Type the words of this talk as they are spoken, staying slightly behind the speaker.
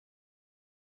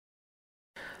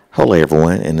Hello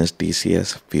everyone, in this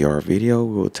DCS VR video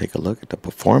we will take a look at the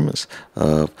performance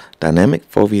of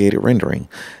dynamic foveated rendering.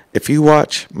 If you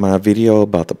watch my video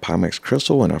about the Pimax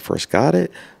crystal when I first got it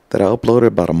that I uploaded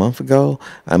about a month ago,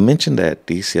 I mentioned that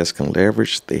DCS can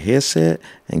leverage the headset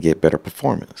and get better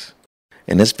performance.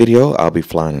 In this video I'll be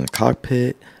flying in the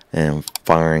cockpit and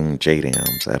firing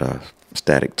JDAMs at a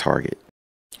static target.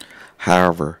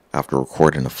 However, after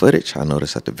recording the footage I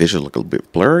noticed that the visual looked a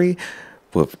bit blurry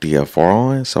with DFR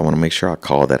on, so I want to make sure I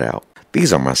call that out.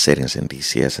 These are my settings in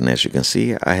DCS, and as you can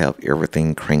see I have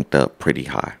everything cranked up pretty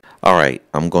high. Alright,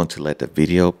 I'm going to let the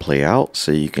video play out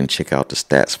so you can check out the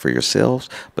stats for yourselves,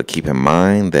 but keep in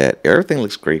mind that everything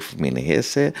looks great for me in the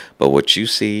headset, but what you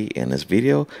see in this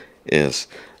video is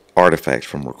artifacts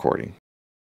from recording.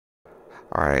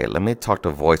 Alright, let me talk to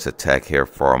voice attack here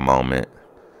for a moment.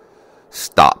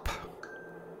 Stop.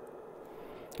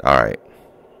 Alright.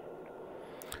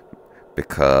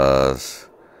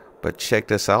 But check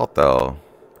this out though.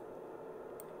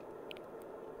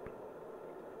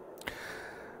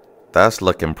 That's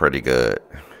looking pretty good.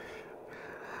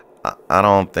 I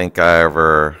don't think I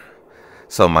ever...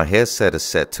 So my headset is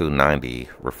set to 90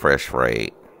 refresh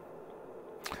rate.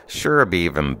 Sure, it'd be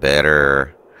even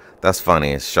better. That's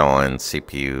funny, it's showing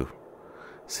CPU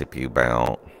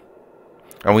bound.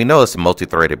 And we know it's a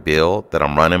multi-threaded build that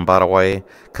I'm running, by the way,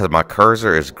 because my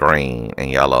cursor is green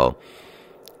and yellow.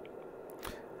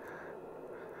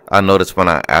 I noticed when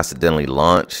I accidentally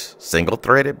launch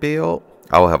single-threaded build,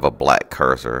 I will have a black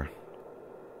cursor.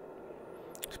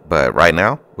 But right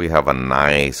now, we have a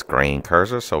nice green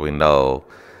cursor, so we know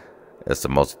it's a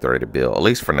multi-threaded build, at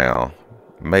least for now.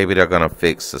 Maybe they're going to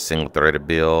fix the single-threaded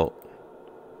build.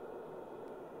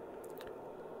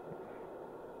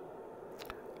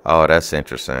 Oh, that's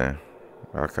interesting.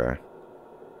 Okay.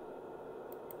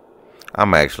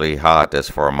 I'm actually hide this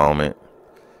for a moment.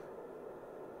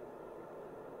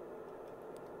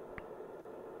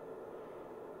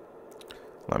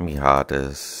 Let me hide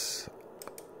this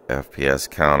FPS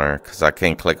counter because I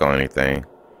can't click on anything.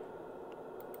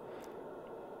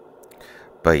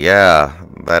 But yeah,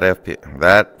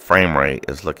 that frame rate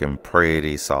is looking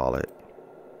pretty solid.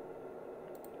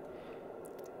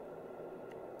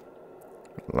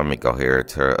 Let me go here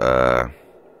to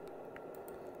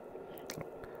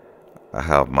I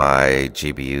have my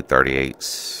GBU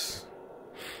 38s.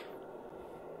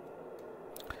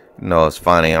 No, it's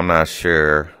funny, I'm not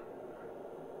sure.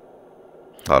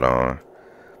 Hold on.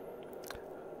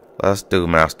 Let's do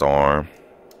master arm.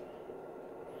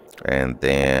 And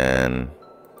then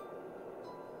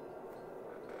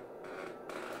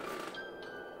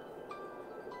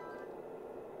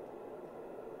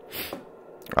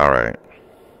all right.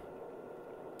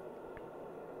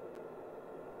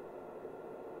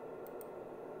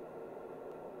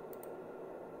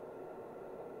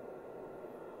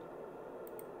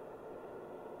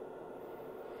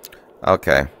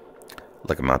 Okay.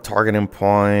 Look at my targeting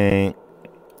point.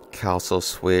 Cancel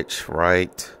switch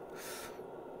right.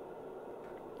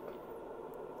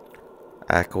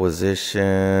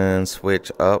 Acquisition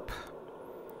switch up.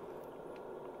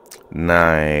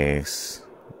 Nice.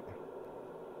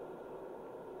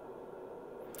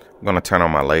 I'm gonna turn on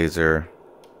my laser.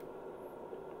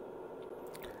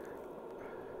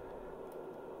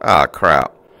 Ah,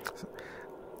 crap.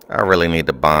 I really need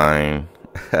to bind.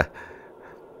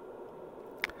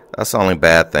 That's the only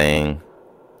bad thing.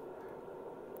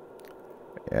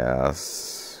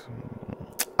 Yes.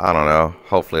 I don't know.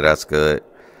 Hopefully that's good.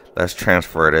 Let's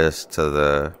transfer this to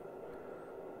the...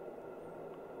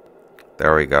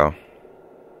 There we go.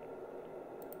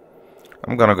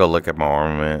 I'm gonna go look at my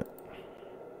armament.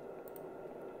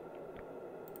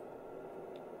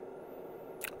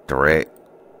 Direct.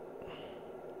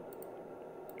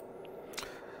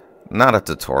 Not a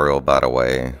tutorial, by the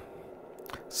way.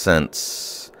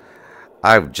 Since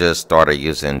I've just started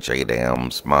using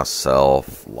JDAMs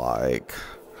myself, like,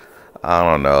 I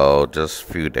don't know, just a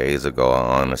few days ago,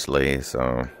 honestly.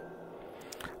 So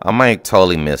I might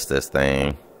totally miss this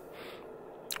thing.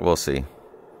 We'll see.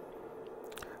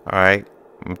 Alright,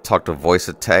 I'm gonna talk to voice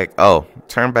attack. Oh,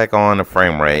 turn back on the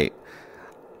frame rate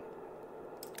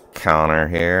counter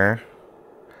here.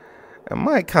 It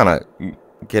might kind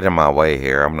of get in my way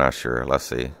here. I'm not sure. Let's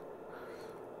see.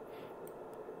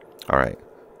 Alright.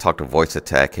 Talk to voice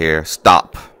attack here.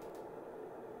 Stop.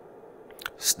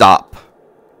 Stop.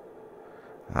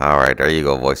 Alright, there you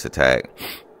go, voice attack.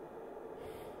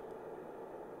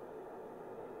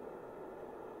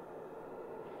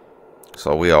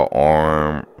 So we are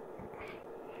armed.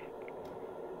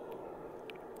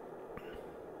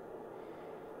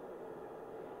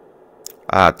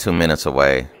 Ah, 2 minutes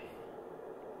away.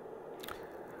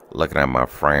 Looking at my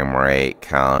frame rate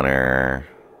counter.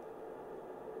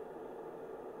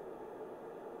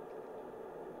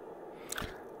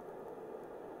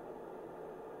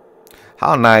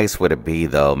 How nice would it be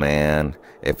though, man,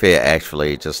 if it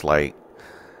actually just like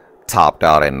topped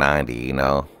out at 90, you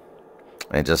know,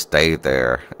 and just stayed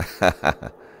there.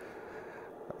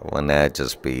 Wouldn't that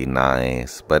just be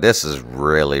nice? But this is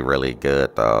really, really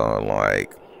good though.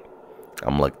 Like,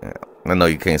 I'm looking, I know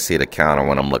you can't see the counter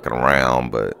when I'm looking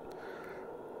around, but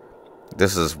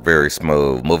this is very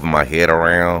smooth. Moving my head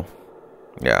around,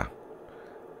 yeah,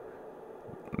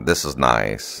 this is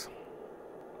nice.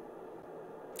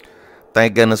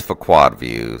 Thank goodness for quad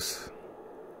views.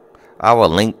 I will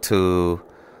link to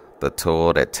the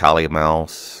tool that Tally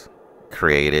Mouse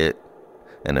created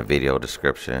in the video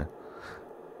description.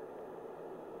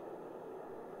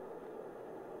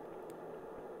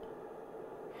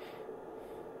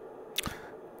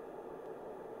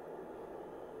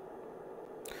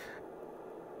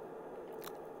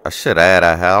 I should add,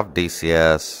 I have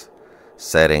DCS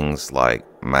settings like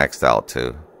maxed out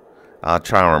too. I'll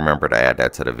try and remember to add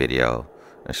that to the video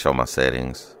and show my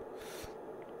settings.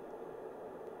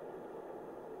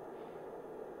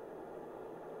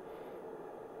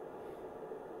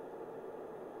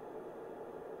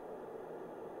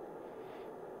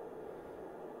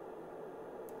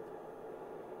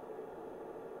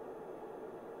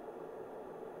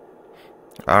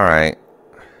 All right.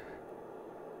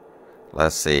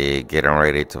 Let's see, getting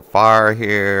ready to fire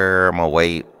here. I'm gonna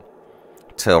wait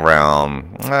till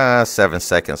around 7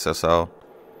 seconds or so.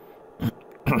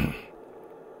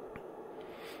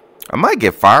 I might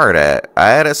get fired at.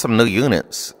 I added some new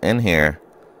units in here.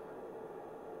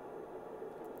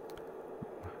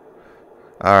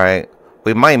 Alright,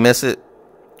 we might miss it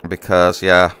because,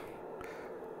 yeah,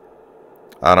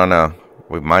 I don't know.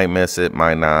 We might miss it,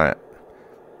 might not.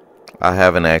 I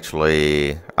haven't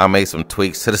actually, I made some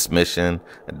tweaks to this mission.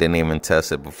 I didn't even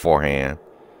test it beforehand.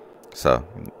 So,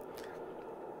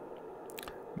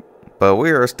 but we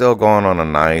are still going on a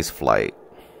nice flight.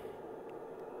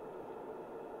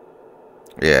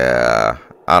 Yeah,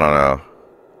 I don't know.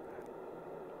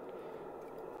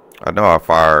 I know I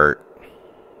fired.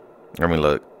 Let me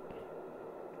look.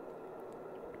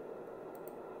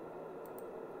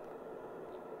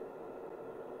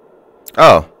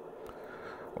 Oh.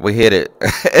 We hit it.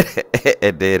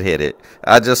 It did hit it.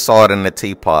 I just saw it in the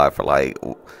teapot for like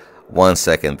 1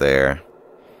 second there.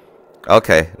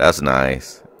 Okay, that's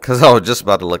nice. Because I was just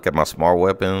about to look at my smart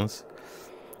weapons.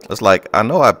 It's like, I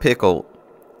know I pickled.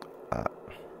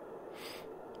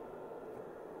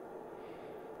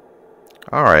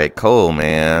 Alright, cool,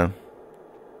 man.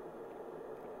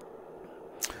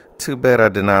 Too bad I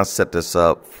did not set this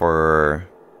up for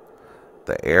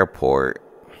the airport.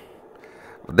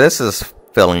 This is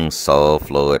feeling so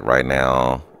fluid right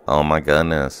now. Oh my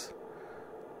goodness.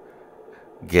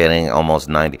 Getting almost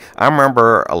 90. I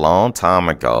remember a long time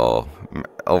ago,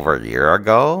 over a year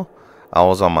ago, I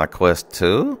was on my Quest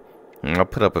 2. And I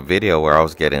put up a video where I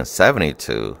was getting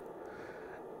 72.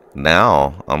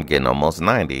 Now I'm getting almost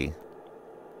 90.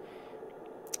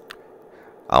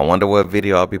 I wonder what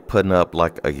video I'll be putting up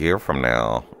like a year from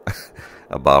now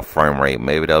about frame rate.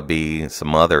 Maybe there'll be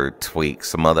some other tweaks,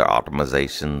 some other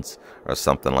optimizations or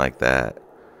something like that.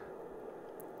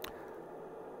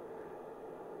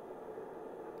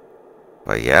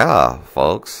 But yeah,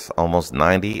 folks, almost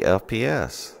 90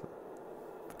 FPS.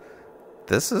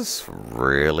 This is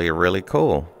really, really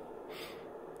cool.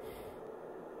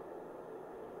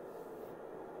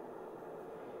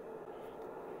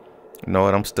 You know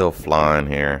what? I'm still flying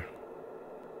here.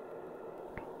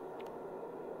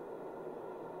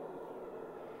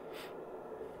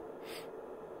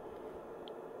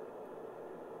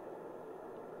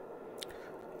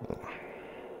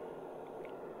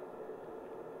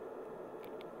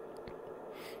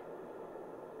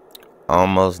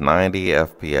 Almost 90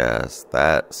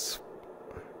 FPS.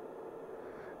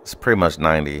 It's pretty much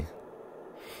 90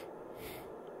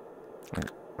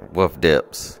 with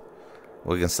dips.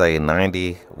 We can say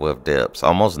 90 with dips.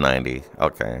 Almost 90.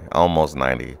 Okay, almost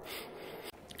 90.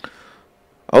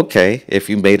 Okay, if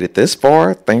you made it this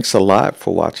far, thanks a lot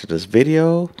for watching this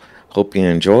video. Hope you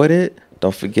enjoyed it.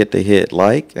 Don't forget to hit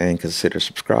like and consider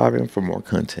subscribing for more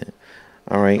content.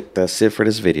 All right, that's it for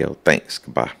this video. Thanks.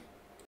 Goodbye.